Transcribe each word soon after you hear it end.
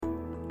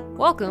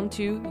Welcome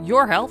to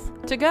Your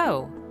Health to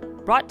Go,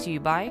 brought to you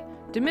by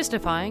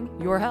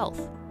Demystifying Your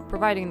Health,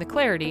 providing the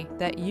clarity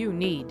that you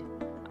need.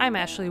 I'm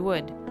Ashley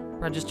Wood,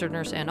 registered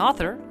nurse and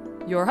author,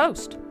 your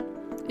host.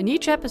 In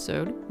each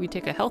episode, we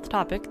take a health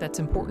topic that's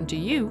important to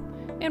you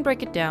and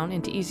break it down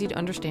into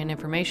easy-to-understand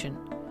information.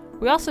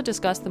 We also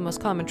discuss the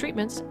most common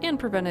treatments and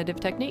preventative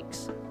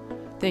techniques.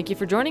 Thank you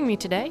for joining me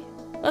today.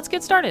 Let's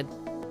get started.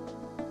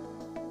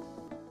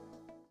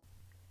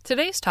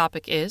 Today's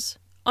topic is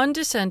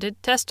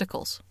undescended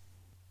testicles.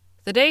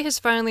 The day has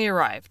finally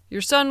arrived.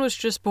 Your son was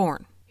just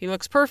born. He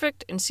looks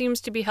perfect and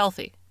seems to be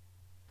healthy.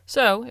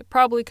 So, it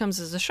probably comes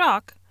as a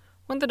shock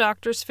when the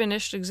doctor's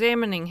finished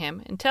examining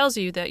him and tells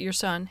you that your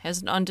son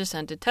has an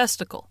undescended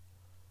testicle.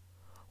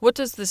 What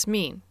does this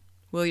mean?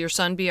 Will your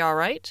son be all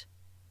right?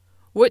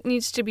 What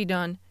needs to be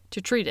done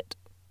to treat it?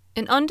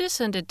 An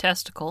undescended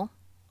testicle,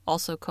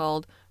 also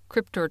called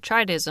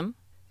cryptorchidism,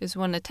 is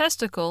when a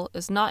testicle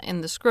is not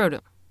in the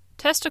scrotum.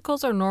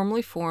 Testicles are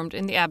normally formed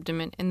in the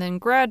abdomen and then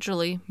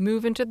gradually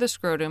move into the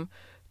scrotum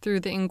through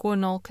the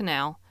inguinal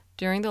canal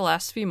during the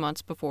last few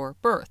months before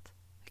birth.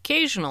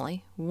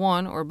 Occasionally,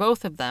 one or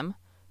both of them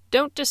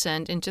don't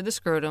descend into the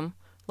scrotum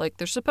like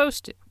they're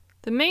supposed to.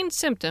 The main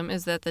symptom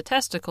is that the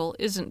testicle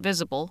isn't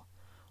visible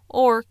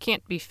or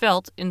can't be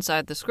felt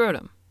inside the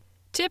scrotum.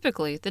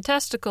 Typically, the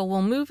testicle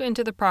will move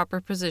into the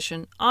proper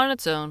position on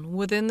its own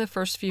within the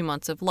first few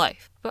months of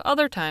life, but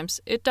other times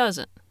it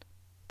doesn't.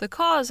 The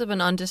cause of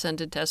an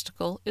undescended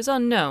testicle is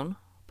unknown,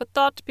 but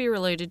thought to be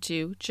related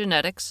to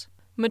genetics,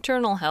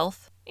 maternal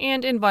health,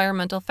 and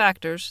environmental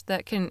factors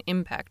that can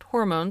impact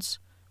hormones,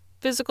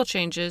 physical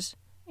changes,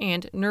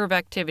 and nerve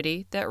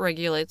activity that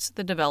regulates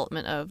the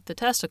development of the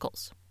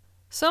testicles.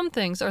 Some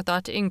things are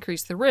thought to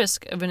increase the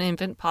risk of an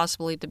infant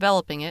possibly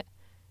developing it,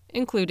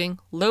 including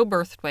low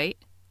birth weight,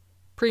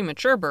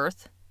 premature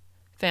birth,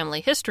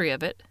 family history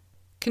of it,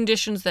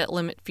 conditions that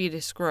limit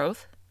fetus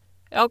growth,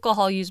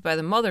 alcohol used by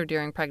the mother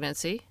during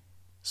pregnancy,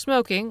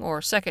 smoking or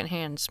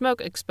secondhand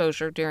smoke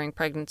exposure during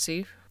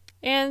pregnancy,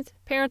 and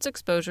parents'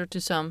 exposure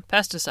to some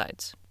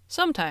pesticides.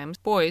 Sometimes,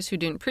 boys who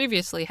didn't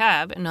previously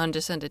have an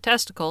undescended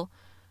testicle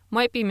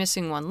might be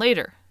missing one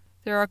later.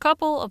 There are a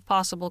couple of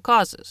possible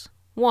causes.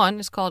 One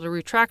is called a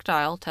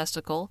retractile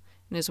testicle,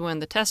 and is when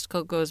the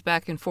testicle goes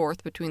back and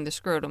forth between the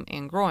scrotum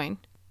and groin.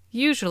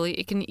 Usually,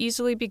 it can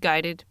easily be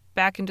guided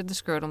back into the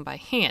scrotum by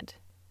hand.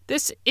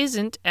 This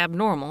isn't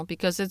abnormal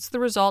because it's the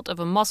result of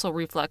a muscle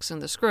reflex in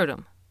the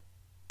scrotum.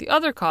 The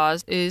other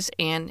cause is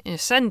an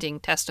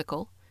ascending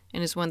testicle,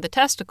 and is when the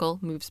testicle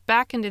moves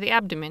back into the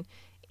abdomen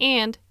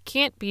and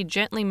can't be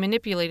gently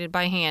manipulated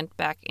by hand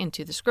back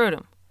into the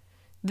scrotum.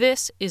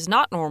 This is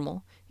not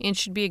normal and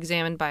should be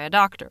examined by a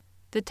doctor.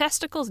 The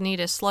testicles need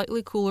a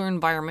slightly cooler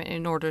environment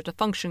in order to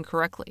function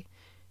correctly.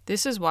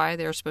 This is why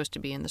they are supposed to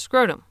be in the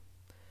scrotum.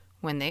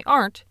 When they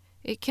aren't,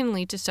 it can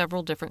lead to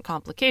several different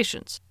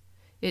complications.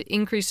 It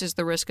increases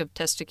the risk of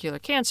testicular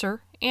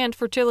cancer and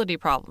fertility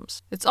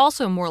problems. It's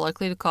also more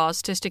likely to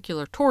cause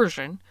testicular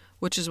torsion,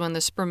 which is when the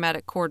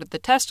spermatic cord of the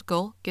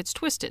testicle gets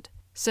twisted.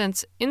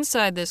 Since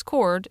inside this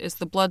cord is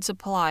the blood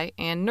supply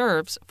and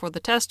nerves for the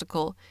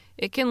testicle,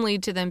 it can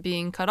lead to them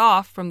being cut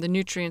off from the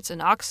nutrients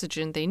and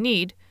oxygen they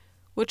need,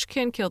 which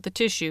can kill the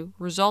tissue,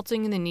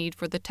 resulting in the need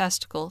for the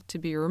testicle to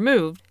be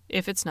removed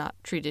if it's not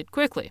treated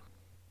quickly.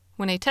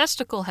 When a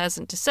testicle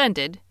hasn't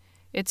descended,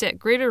 it's at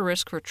greater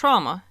risk for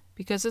trauma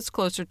because it's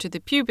closer to the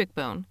pubic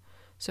bone,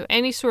 so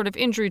any sort of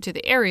injury to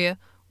the area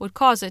would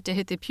cause it to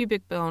hit the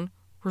pubic bone,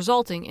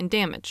 resulting in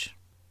damage.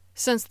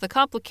 Since the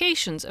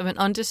complications of an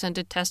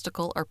undescended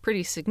testicle are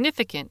pretty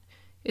significant,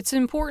 it's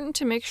important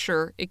to make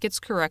sure it gets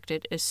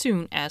corrected as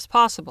soon as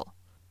possible.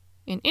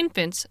 In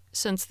infants,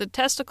 since the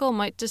testicle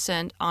might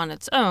descend on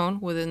its own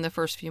within the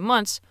first few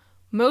months,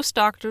 most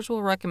doctors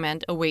will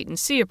recommend a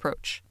wait-and-see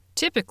approach.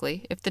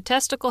 Typically, if the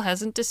testicle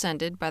hasn't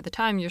descended by the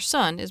time your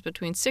son is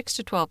between 6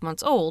 to 12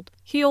 months old,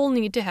 he'll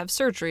need to have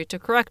surgery to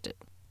correct it.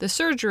 The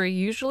surgery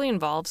usually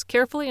involves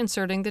carefully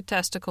inserting the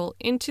testicle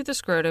into the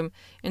scrotum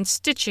and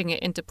stitching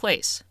it into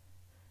place.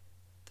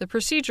 The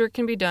procedure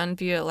can be done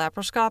via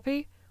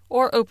laparoscopy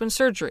or open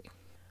surgery.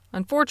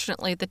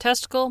 Unfortunately, the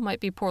testicle might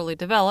be poorly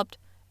developed,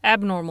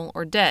 abnormal,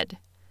 or dead.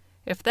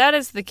 If that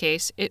is the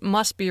case, it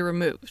must be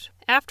removed.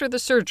 After the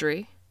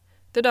surgery,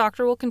 the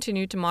doctor will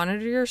continue to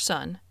monitor your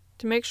son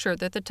to make sure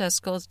that the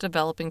testicle is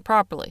developing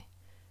properly.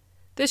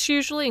 This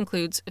usually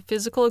includes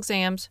physical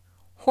exams,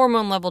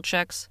 hormone level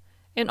checks,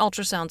 and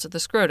ultrasounds of the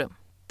scrotum.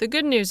 The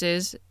good news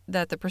is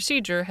that the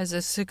procedure has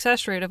a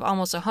success rate of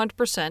almost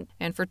 100%,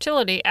 and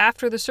fertility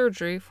after the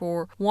surgery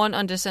for one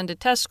undescended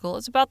testicle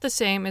is about the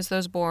same as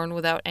those born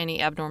without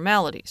any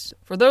abnormalities.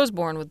 For those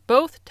born with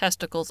both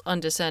testicles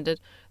undescended,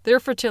 their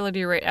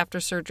fertility rate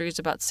after surgery is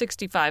about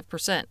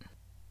 65%.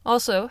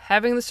 Also,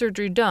 having the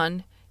surgery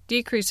done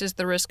decreases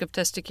the risk of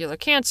testicular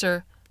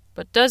cancer,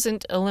 but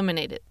doesn't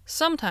eliminate it.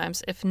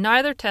 Sometimes, if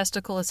neither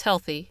testicle is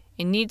healthy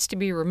and needs to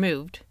be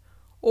removed,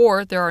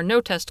 or there are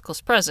no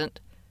testicles present,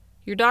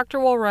 your doctor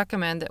will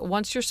recommend that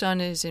once your son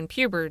is in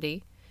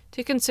puberty,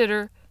 to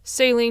consider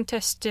saline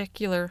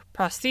testicular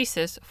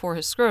prosthesis for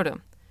his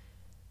scrotum.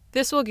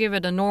 This will give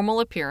it a normal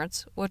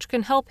appearance, which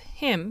can help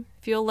him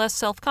feel less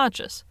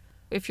self-conscious.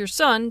 If your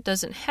son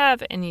doesn't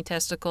have any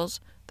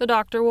testicles, the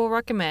doctor will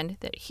recommend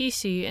that he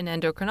see an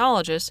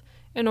endocrinologist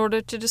in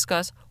order to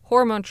discuss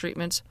hormone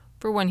treatments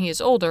for when he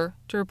is older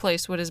to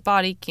replace what his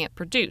body can't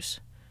produce.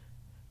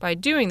 By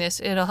doing this,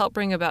 it'll help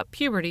bring about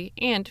puberty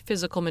and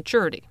physical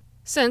maturity.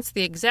 Since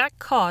the exact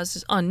cause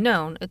is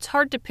unknown, it's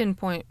hard to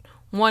pinpoint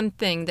one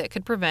thing that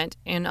could prevent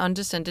an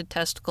undescended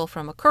testicle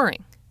from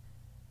occurring.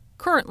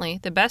 Currently,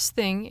 the best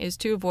thing is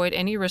to avoid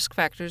any risk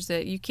factors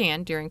that you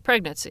can during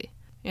pregnancy.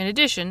 In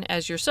addition,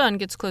 as your son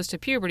gets close to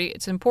puberty,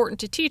 it's important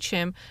to teach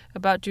him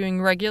about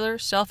doing regular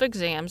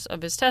self-exams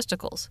of his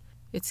testicles.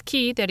 It's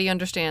key that he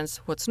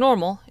understands what's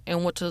normal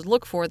and what to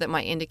look for that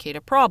might indicate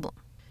a problem.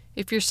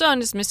 If your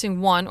son is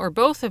missing one or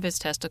both of his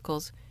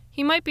testicles,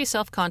 he might be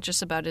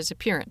self-conscious about his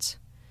appearance.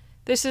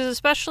 This is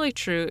especially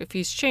true if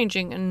he's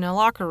changing in a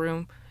locker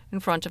room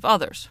in front of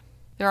others.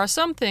 There are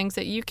some things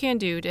that you can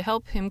do to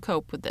help him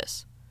cope with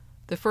this.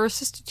 The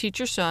first is to teach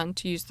your son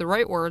to use the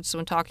right words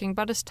when talking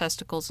about his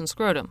testicles and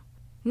scrotum.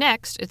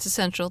 Next, it's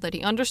essential that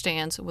he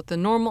understands what the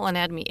normal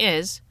anatomy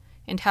is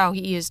and how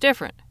he is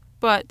different,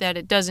 but that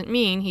it doesn't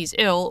mean he's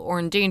ill or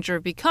in danger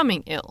of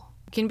becoming ill.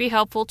 It can be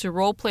helpful to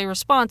role-play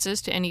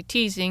responses to any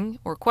teasing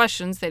or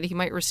questions that he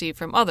might receive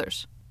from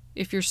others.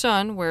 If your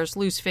son wears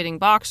loose-fitting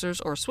boxers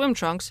or swim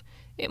trunks,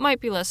 it might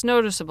be less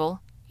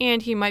noticeable,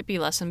 and he might be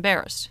less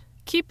embarrassed.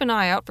 Keep an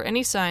eye out for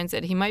any signs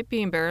that he might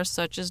be embarrassed,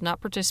 such as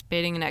not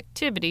participating in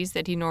activities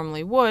that he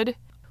normally would.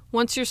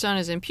 Once your son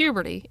is in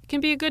puberty, it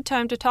can be a good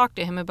time to talk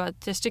to him about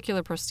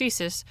testicular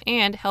prosthesis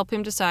and help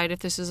him decide if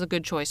this is a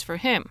good choice for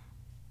him.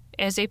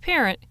 As a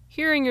parent,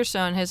 hearing your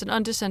son has an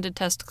undescended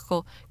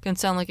testicle can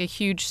sound like a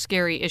huge,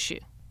 scary issue.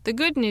 The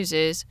good news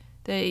is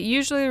that it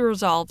usually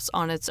resolves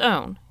on its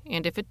own,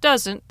 and if it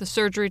doesn't, the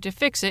surgery to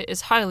fix it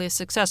is highly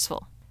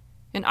successful.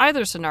 In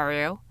either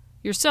scenario,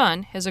 your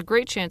son has a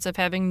great chance of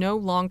having no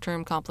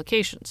long-term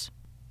complications.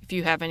 If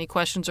you have any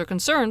questions or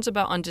concerns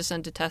about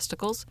undescended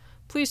testicles,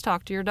 please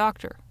talk to your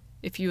doctor.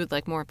 If you would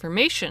like more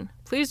information,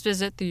 please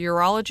visit the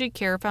Urology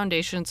Care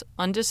Foundation's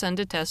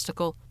Undescended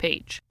Testicle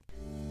page.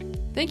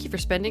 Thank you for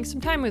spending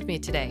some time with me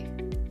today.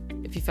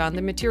 If you found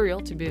the material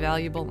to be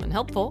valuable and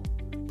helpful,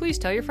 please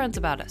tell your friends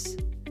about us.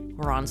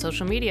 We're on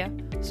social media,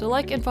 so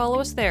like and follow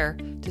us there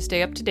to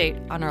stay up to date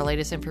on our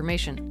latest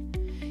information.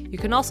 You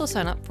can also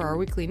sign up for our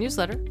weekly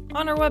newsletter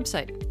on our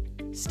website.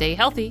 Stay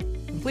healthy,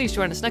 and please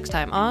join us next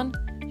time on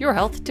Your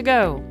Health to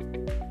Go.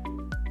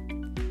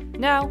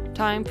 Now,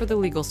 time for the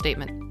legal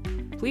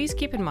statement. Please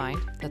keep in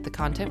mind that the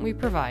content we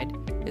provide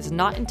is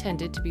not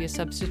intended to be a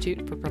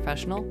substitute for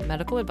professional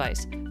medical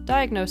advice,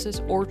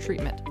 diagnosis, or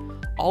treatment.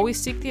 Always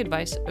seek the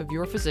advice of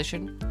your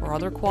physician or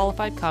other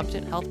qualified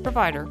competent health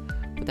provider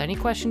with any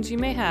questions you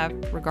may have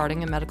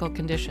regarding a medical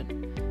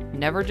condition.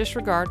 Never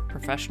disregard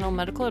professional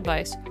medical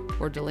advice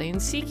or delay in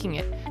seeking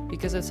it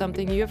because of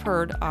something you have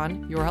heard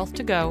on Your Health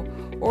to Go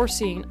or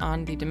seen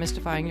on the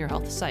Demystifying Your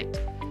Health site.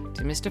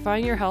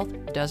 Demystifying Your Health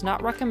does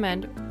not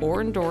recommend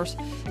or endorse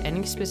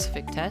any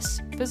specific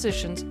tests,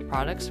 physicians,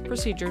 products,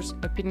 procedures,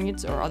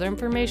 opinions, or other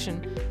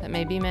information that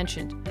may be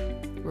mentioned.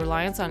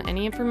 Reliance on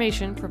any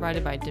information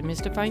provided by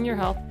Demystifying Your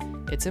Health,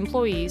 its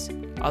employees,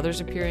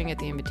 others appearing at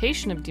the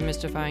invitation of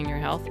Demystifying Your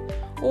Health,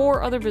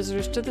 or other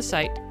visitors to the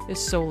site is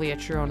solely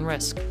at your own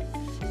risk.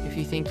 If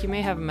you think you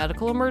may have a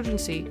medical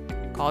emergency,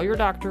 call your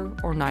doctor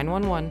or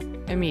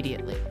 911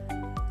 immediately.